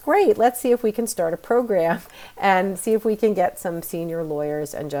 well, that's great. Let's see if we can start a program and see if we can get some senior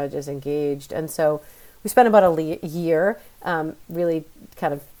lawyers and judges engaged. And so we spent about a year really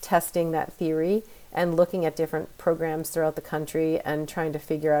kind of testing that theory and looking at different programs throughout the country and trying to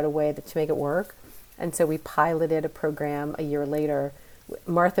figure out a way to make it work. And so we piloted a program a year later,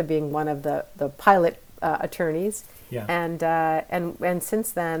 Martha being one of the pilot attorneys. Yeah. And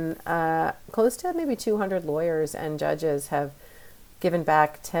since then, close to maybe 200 lawyers and judges have given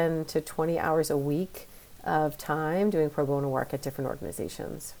back 10 to 20 hours a week of time doing pro bono work at different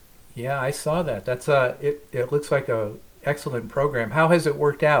organizations. Yeah, I saw that. That's it looks like a excellent program. How has it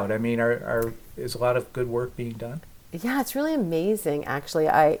worked out? I mean, is a lot of good work being done? Yeah, it's really amazing, actually.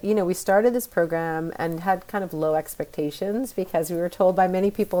 We started this program and had kind of low expectations because we were told by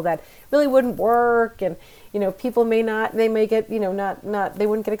many people that really wouldn't work, and people may get they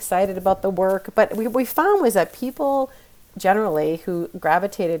wouldn't get excited about the work. But we found was that people generally who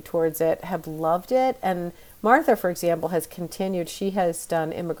gravitated towards it have loved it. And Martha, for example, has continued. She has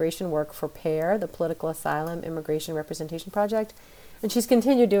done immigration work for PAIR, the Political Asylum Immigration Representation Project, and she's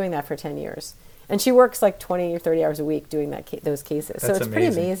continued doing that for 10 years. And she works like 20 or 30 hours a week doing those cases. That's so it's amazing. Pretty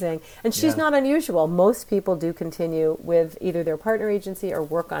amazing. And she's not unusual. Most people do continue with either their partner agency or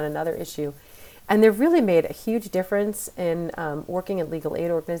work on another issue. And they've really made a huge difference in working at legal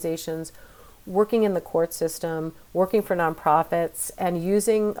aid organizations, working in the court system, working for nonprofits, and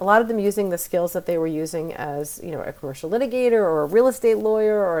a lot of them using the skills that they were using as a commercial litigator or a real estate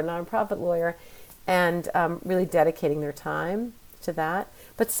lawyer or a nonprofit lawyer, and really dedicating their time to that.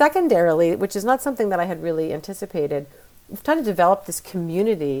 But secondarily, which is not something that I had really anticipated, we've tried to develop this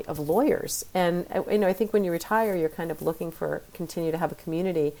community of lawyers. And I think when you retire, you're kind of looking continue to have a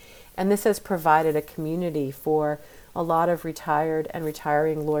community. And this has provided a community for a lot of retired and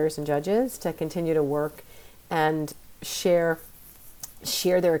retiring lawyers and judges to continue to work and share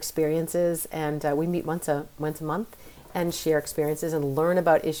their experiences. And we meet once a month and share experiences and learn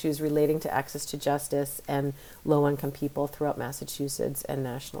about issues relating to access to justice and low-income people throughout Massachusetts and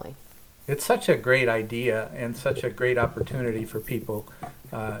nationally. It's such a great idea and such a great opportunity for people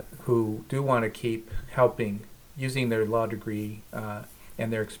who do want to keep helping, using their law degree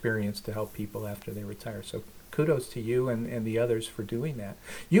and their experience to help people after they retire. So kudos to you and the others for doing that.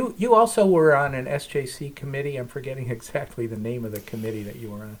 You also were on an SJC committee. I'm forgetting exactly the name of the committee that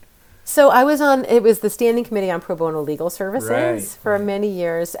you were on. So I was it was the Standing Committee on Pro Bono Legal Services for many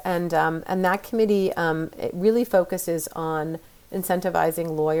years, and that committee it really focuses on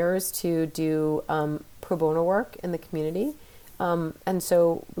incentivizing lawyers to do pro bono work in the community, and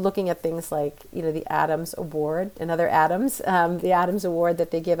so looking at things like the Adams Award and other Adams, the Adams Award that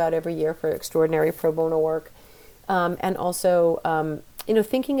they give out every year for extraordinary pro bono work, and also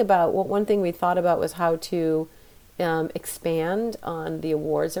thinking about one thing we thought about was how to expand on the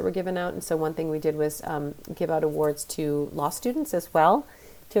awards that were given out. And so one thing we did was give out awards to law students as well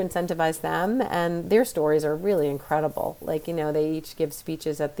to incentivize them. And their stories are really incredible. They each give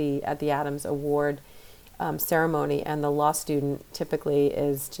speeches at the Adams Award ceremony, and the law student typically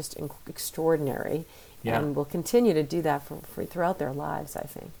is just extraordinary and will continue to do that for throughout their lives, I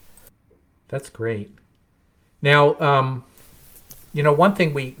think. That's great. Now, one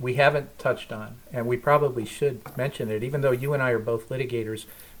thing we haven't touched on, and we probably should mention it, even though you and I are both litigators,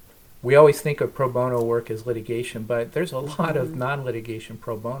 we always think of pro bono work as litigation, but there's a lot of non-litigation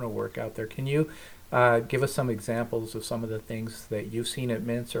pro bono work out there. Can you give us some examples of some of the things that you've seen at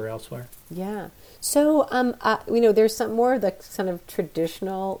Mintz or elsewhere? Yeah. So, there's some more of the kind of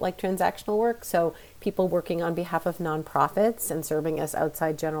traditional, transactional work. So people working on behalf of nonprofits and serving as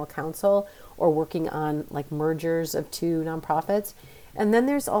outside general counsel, or working on mergers of two nonprofits. And then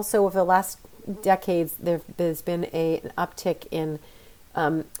there's also, over the last decades, there's been an uptick in,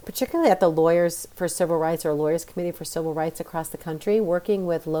 particularly at the Lawyers for Civil Rights or Lawyers Committee for Civil Rights across the country, working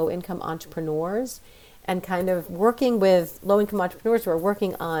with low-income entrepreneurs and kind of working with low-income entrepreneurs who are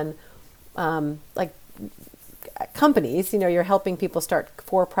working on like companies. You're helping people start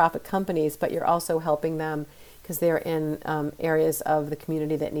for-profit companies, but you're also helping them because they're in areas of the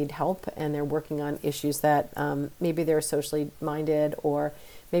community that need help, and they're working on issues that maybe they're socially minded, or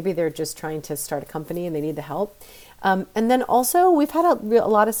maybe they're just trying to start a company and they need the help. And then also we've had a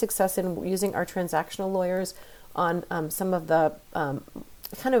lot of success in using our transactional lawyers on some of the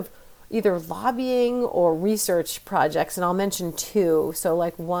kind of either lobbying or research projects. And I'll mention two. So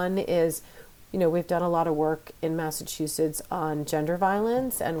like one is, we've done a lot of work in Massachusetts on gender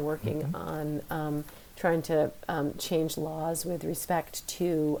violence and working on trying to change laws with respect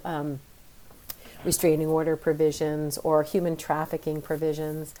to restraining order provisions or human trafficking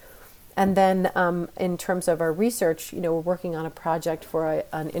provisions. And then in terms of our research, we're working on a project for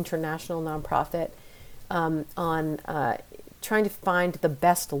an international nonprofit on trying to find the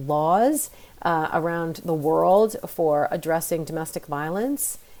best laws around the world for addressing domestic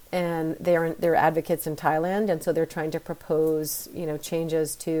violence. And they're advocates in Thailand, and so they're trying to propose,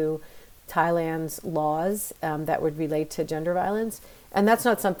 changes to Thailand's laws that would relate to gender violence. And that's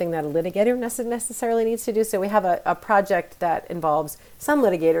not something that a litigator necessarily needs to do. So we have a project that involves some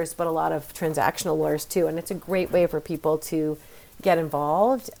litigators, but a lot of transactional lawyers too. And it's a great way for people to get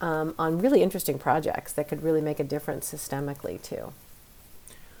involved on really interesting projects that could really make a difference systemically too.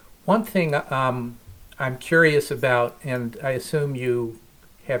 One thing I'm curious about, and I assume you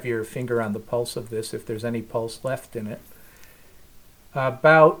have your finger on the pulse of this, if there's any pulse left in it,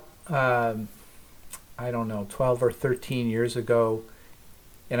 about, 12 or 13 years ago,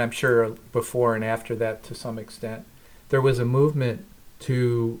 and I'm sure before and after that to some extent, there was a movement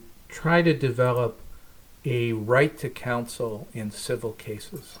to try to develop a right to counsel in civil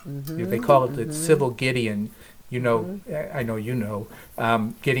cases. They call it the civil Gideon. I know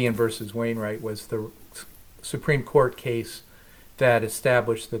Gideon versus Wainwright was the Supreme Court case that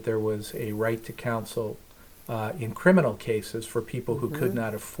established that there was a right to counsel in criminal cases for people who could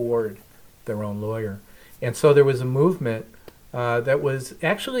not afford their own lawyer. And so there was a movement that was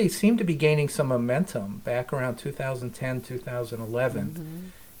actually seemed to be gaining some momentum back around 2010,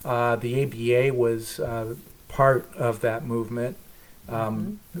 2011. The ABA was part of that movement.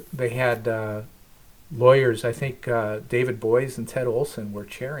 They had lawyers, I think David Boies and Ted Olson were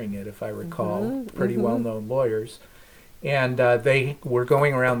chairing it, if I recall, pretty well-known lawyers. And they were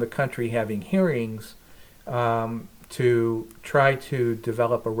going around the country having hearings to try to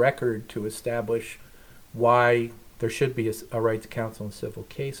develop a record to establish why there should be a right to counsel in civil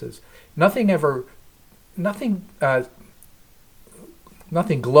cases. Nothing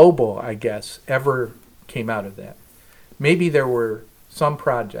global, I guess, ever came out of that. Maybe there were some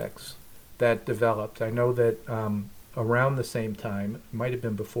projects that developed. I know that around the same time, it might have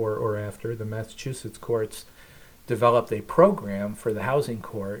been before or after, the Massachusetts courts developed a program for the housing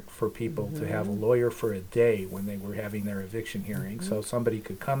court for people to have a lawyer for a day when they were having their eviction hearing. So somebody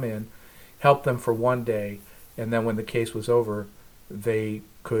could come in, help them for one day, and then when the case was over, they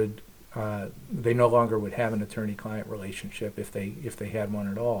no longer would have an attorney-client relationship if they had one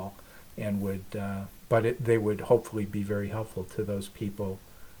at all, and they would hopefully be very helpful to those people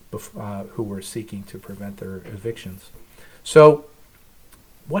who were seeking to prevent their evictions. So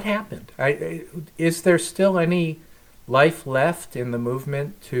what happened? Is there still any life left in the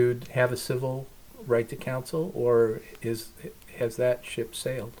movement to have a civil right to counsel, or has that ship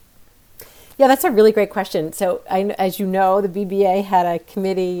sailed? Yeah, that's a really great question. So as you know, the BBA had a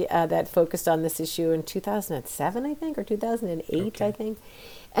committee that focused on this issue in 2007, I think, or 2008, I think.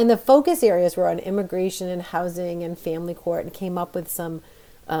 And the focus areas were on immigration and housing and family court, and came up with some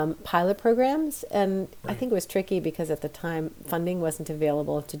pilot programs. And I think it was tricky because at the time funding wasn't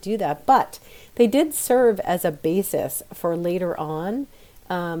available to do that. But they did serve as a basis for later on.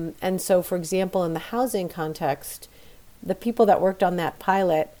 And so, for example, in the housing context, the people that worked on that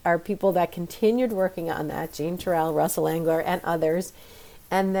pilot are people that continued working on that, Jean Terrell, Russell Engler, and others.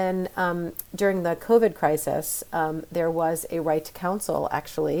 And then during the COVID crisis, there was a right to counsel,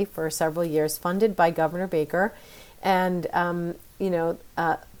 actually, for several years, funded by Governor Baker. And,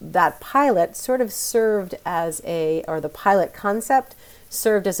 that pilot sort of served the pilot concept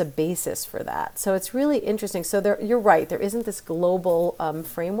served as a basis for that. So it's really interesting. So you're right, there isn't this global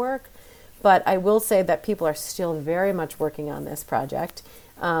framework. But I will say that people are still very much working on this project.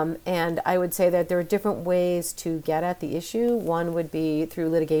 And I would say that there are different ways to get at the issue. One would be through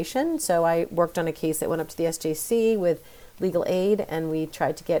litigation. So I worked on a case that went up to the SJC with legal aid, and we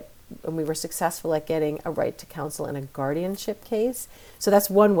were successful at getting a right to counsel in a guardianship case. So that's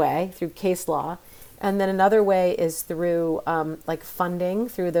one way, through case law. And then another way is through like funding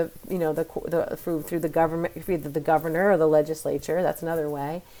through the through the government, either the governor or the legislature. That's another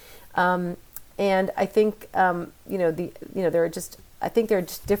way. And I think there are just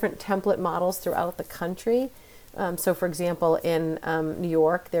different template models throughout the country. So, for example, in New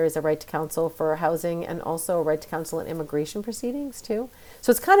York, there is a right to counsel for housing and also a right to counsel in immigration proceedings, too.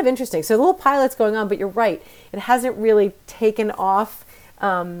 So it's kind of interesting. So the little pilot's going on, but you're right. It hasn't really taken off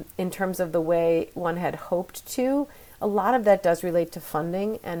in terms of the way one had hoped to. A lot of that does relate to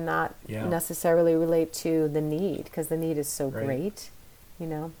funding and not necessarily relate to the need, because the need is so great.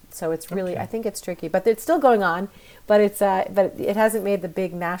 So it's really, I think it's tricky, but it's still going on, but it hasn't made the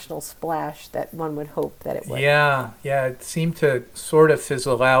big national splash that one would hope that it would. Yeah, it seemed to sort of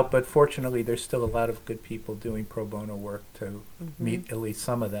fizzle out, but fortunately there's still a lot of good people doing pro bono work to meet at least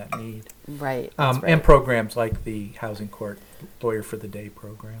some of that need. Right, and programs like the Housing Court Lawyer for the Day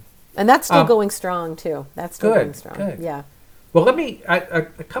program. And that's still going strong too. That's still going strong. Good. Yeah. Well, a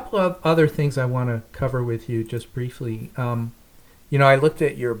couple of other things I want to cover with you just briefly. I looked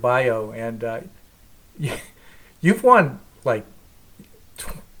at your bio, and you've won like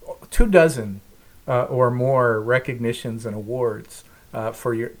 24 or more recognitions and awards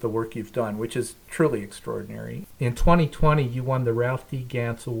for the work you've done, which is truly extraordinary. In 2020, you won the Ralph D.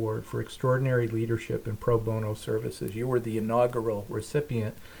 Gantz Award for Extraordinary Leadership in Pro Bono Services. You were the inaugural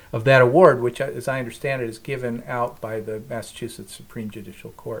recipient of that award, which, as I understand it, is given out by the Massachusetts Supreme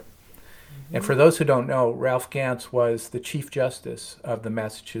Judicial Court. And for those who don't know, Ralph Gantz was the Chief Justice of the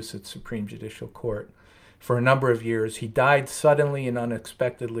Massachusetts Supreme Judicial Court for a number of years. He died suddenly and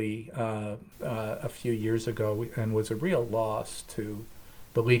unexpectedly a few years ago, and was a real loss to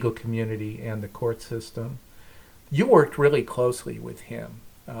the legal community and the court system. You worked really closely with him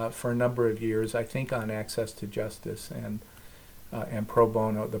for a number of years, I think, on access to justice and pro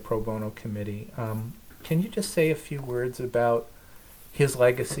bono, the pro bono committee. Can you just say a few words about his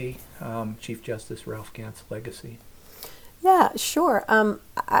legacy, Chief Justice Ralph Gantz's legacy? Yeah, sure.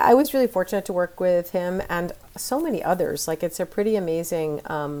 I was really fortunate to work with him and so many others. Like, it's a pretty amazing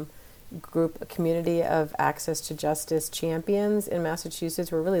group, a community of access to justice champions in Massachusetts.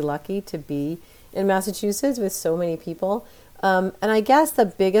 We're really lucky to be in Massachusetts with so many people. And I guess the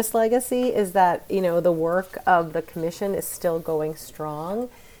biggest legacy is that, the work of the commission is still going strong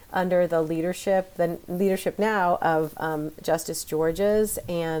under the leadership now of Justice Georges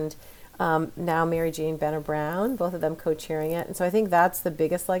and now Mary Jane Benner Brown, both of them co-chairing it. And so I think that's the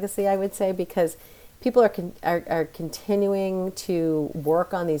biggest legacy, I would say, because people are continuing to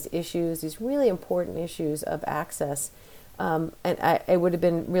work on these issues, these really important issues of access. And it would have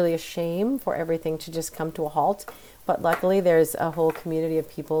been really a shame for everything to just come to a halt. But luckily, there's a whole community of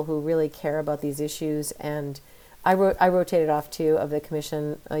people who really care about these issues. And I rotated off too of the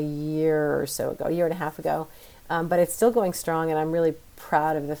commission a year and a half ago, but it's still going strong, and I'm really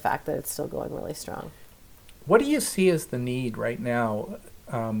proud of the fact that it's still going really strong. What do you see as the need right now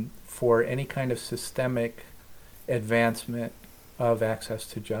for any kind of systemic advancement of access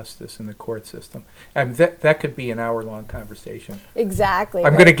to justice in the court system? And that could be an hour-long conversation. Exactly.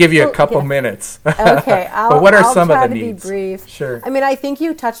 I'm going to give you a couple minutes. Okay. But what are some of the needs? I'll try to be brief. Sure. I mean, I think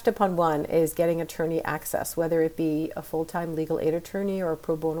you touched upon one, is getting attorney access, whether it be a full-time legal aid attorney or a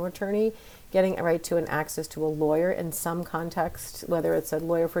pro bono attorney, getting a right to an access to a lawyer in some context, whether it's a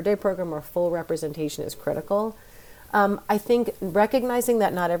lawyer for a day program or full representation, is critical. I think recognizing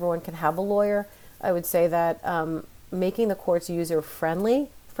that not everyone can have a lawyer, I would say that making the courts user-friendly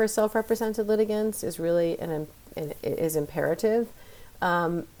for self-represented litigants is really is imperative,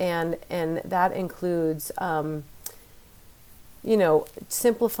 and that includes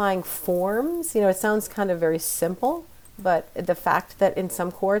simplifying forms. It sounds kind of very simple, but the fact that in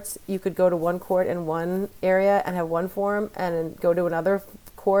some courts you could go to one court in one area and have one form, and then go to another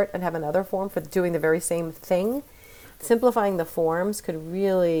court and have another form for doing the very same thing. Simplifying the forms could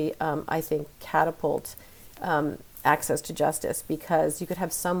really, I think, catapult access to justice, because you could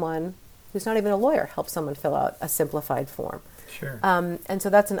have someone who's not even a lawyer help someone fill out a simplified form. Sure. And so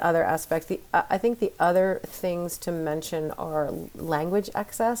that's another aspect. I think the other things to mention are language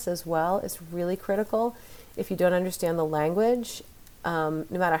access as well is really critical. If you don't understand the language, no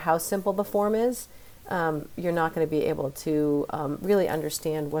matter how simple the form is, you're not going to be able to really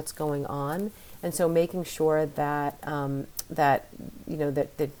understand what's going on. And so making sure that that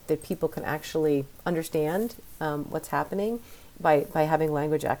people can actually understand what's happening by having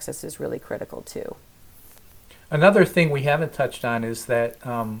language access is really critical too. Another thing we haven't touched on is that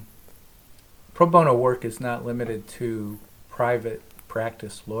pro bono work is not limited to private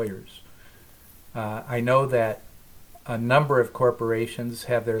practice lawyers. I know that a number of corporations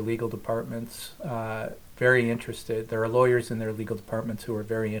have their legal departments very interested. There are lawyers in their legal departments who are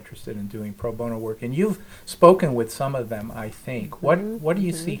very interested in doing pro bono work, and you've spoken with some of them, I think. What do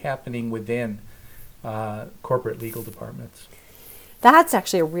you see happening within corporate legal departments? That's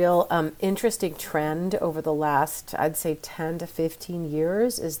actually a real interesting trend over the last, I'd say, 10 to 15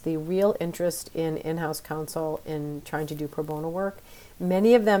 years, is the real interest in in-house counsel in trying to do pro bono work.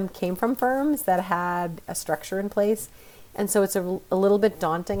 Many of them came from firms that had a structure in place. And so it's a little bit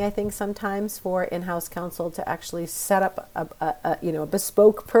daunting, I think, sometimes for in-house counsel to actually set up a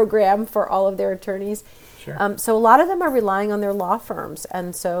bespoke program for all of their attorneys. Sure. So a lot of them are relying on their law firms.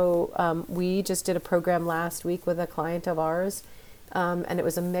 And so we just did a program last week with a client of ours, and it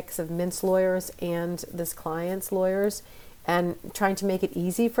was a mix of Mintz lawyers and this client's lawyers, and trying to make it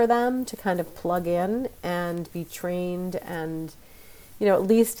easy for them to kind of plug in and be trained and at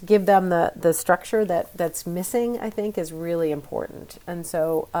least give them the structure that's missing, I think, is really important. And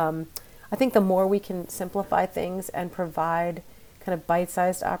so I think the more we can simplify things and provide kind of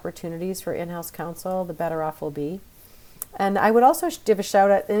bite-sized opportunities for in-house counsel, the better off we'll be. And I would also give a shout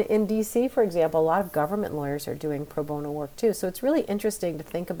out in D.C., for example, a lot of government lawyers are doing pro bono work too. So it's really interesting to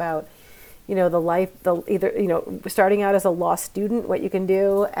think about starting out as a law student, what you can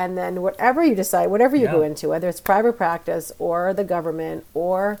do, and then whatever you decide, whatever you go into, whether it's private practice or the government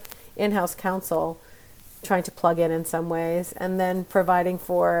or in-house counsel, trying to plug in some ways, and then providing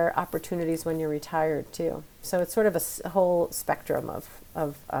for opportunities when you're retired too. So it's sort of a whole spectrum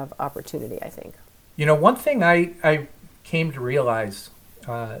of opportunity, I think. One thing I came to realize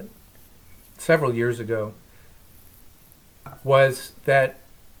several years ago was that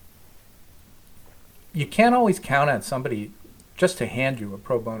you can't always count on somebody just to hand you a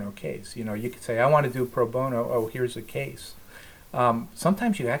pro bono case. You could say, I want to do pro bono. Oh, here's a case.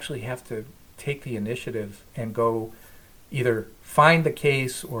 Sometimes you actually have to take the initiative and go either find the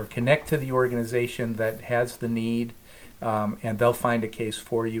case or connect to the organization that has the need, and they'll find a case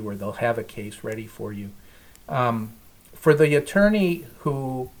for you, or they'll have a case ready for you. For the attorney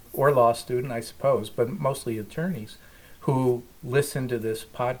or law student, I suppose, but mostly attorneys who listen to this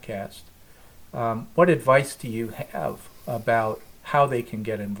podcast, what advice do you have about how they can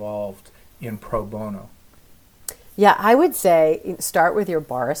get involved in pro bono? Yeah, I would say start with your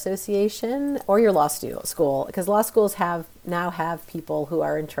bar association or your law school, because law schools now have people who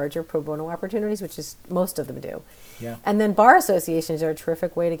are in charge of pro bono opportunities, which is most of them do. Yeah. And then bar associations are a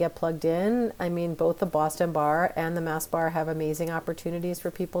terrific way to get plugged in. I mean, both the Boston Bar and the Mass Bar have amazing opportunities for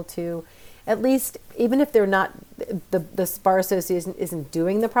people to, at least, even if they're not, the bar association isn't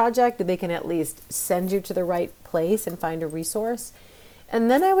doing the project, they can at least send you to the right place and find a resource. And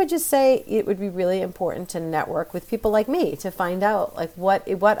then I would just say it would be really important to network with people like me to find out what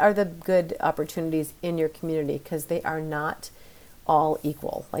are the good opportunities in your community, because they are not all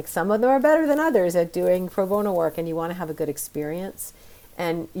equal. Some of them are better than others at doing pro bono work, and you want to have a good experience,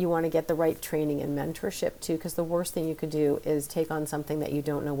 and you want to get the right training and mentorship too, because the worst thing you could do is take on something that you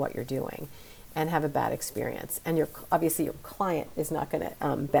don't know what you're doing and have a bad experience. And obviously your client is not going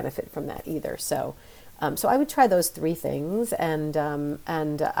to benefit from that either. So I would try those three things, and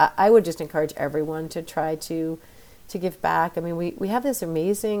I would just encourage everyone to try to give back. I mean, we have this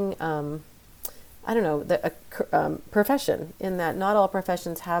amazing, profession, in that not all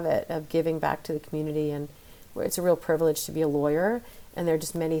professions have it, of giving back to the community, and where it's a real privilege to be a lawyer. And there are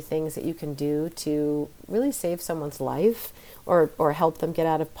just many things that you can do to really save someone's life, or help them get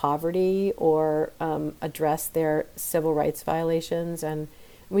out of poverty, or address their civil rights violations. And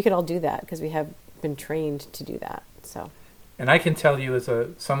we can all do that because we have been trained to do that. So, and I can tell you, as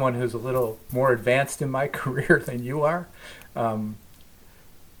someone who's a little more advanced in my career than you are,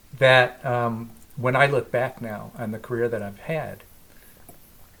 that when I look back now on the career that I've had,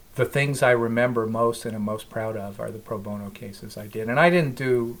 the things I remember most and am most proud of are the pro bono cases I did. And I didn't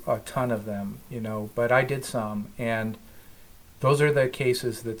do a ton of them, but I did some, and those are the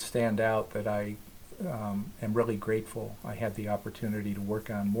cases that stand out, that I am really grateful I had the opportunity to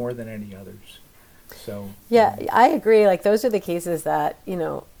work on more than any others. So yeah, I agree. Those are the cases that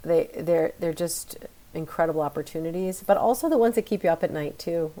they're just incredible opportunities, but also the ones that keep you up at night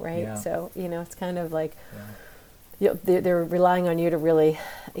too, right? Yeah. So it's kind of they're relying on you to really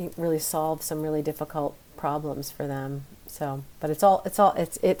solve some really difficult problems for them. So, but it's all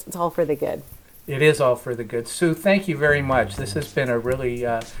for the good. It is all for the good. Sue, thank you very much. This has been a really,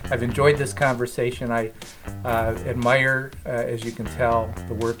 I've enjoyed this conversation. I admire, as you can tell,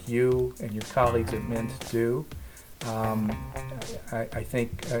 the work you and your colleagues at Mint do. I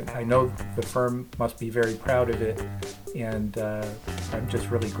think, I know the firm must be very proud of it, and I'm just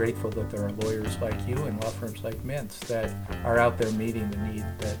really grateful that there are lawyers like you and law firms like Mintz that are out there meeting the need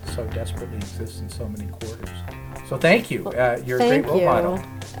that so desperately exists in so many quarters. So thank you. You're a great role model.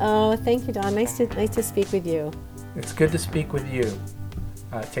 Oh, thank you, Don. Nice to speak with you. It's good to speak with you.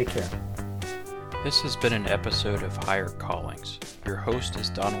 Take care. This has been an episode of Higher Callings. Your host is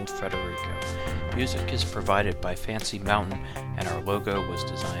Donald Federico. Music is provided by Fancy Mountain, and our logo was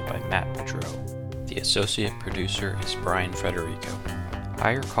designed by Matt Pedro. The associate producer is Brian Federico.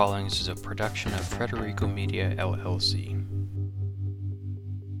 Higher Callings is a production of Federico Media, LLC.